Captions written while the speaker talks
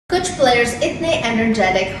कुछ प्लेयर्स इतने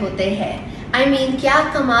एनर्जेटिक होते हैं, क्या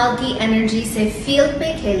कमाल की एनर्जी से फील्ड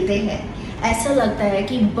पे खेलते हैं। ऐसा लगता है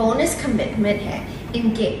कि बोनस कमिटमेंट है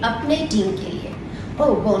इनके अपने टीम के लिए।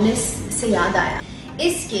 ओह, बोनस से याद आया,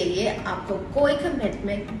 इसके लिए आपको कोई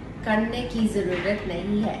कमिटमेंट करने की जरूरत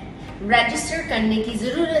नहीं है, रजिस्टर करने की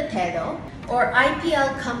जरूरत है दो। और आईपीएल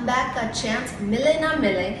कमबैक का चांस मिले ना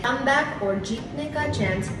मिले, कमबैक और जीतने का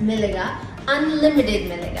चांस मिलेगा, अनलिमिटेड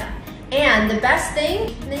मिलेगा। एंड द बेस्ट थिंग,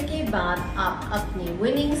 जीतने के बाद आप अपनी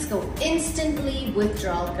विनिंग्स को इंस्टेंटली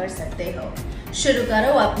विथड्रॉ कर सकते हो। शुरू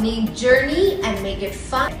करो अपनी journey and make it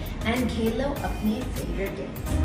fun and खेलो अपने फेवरेट गेम।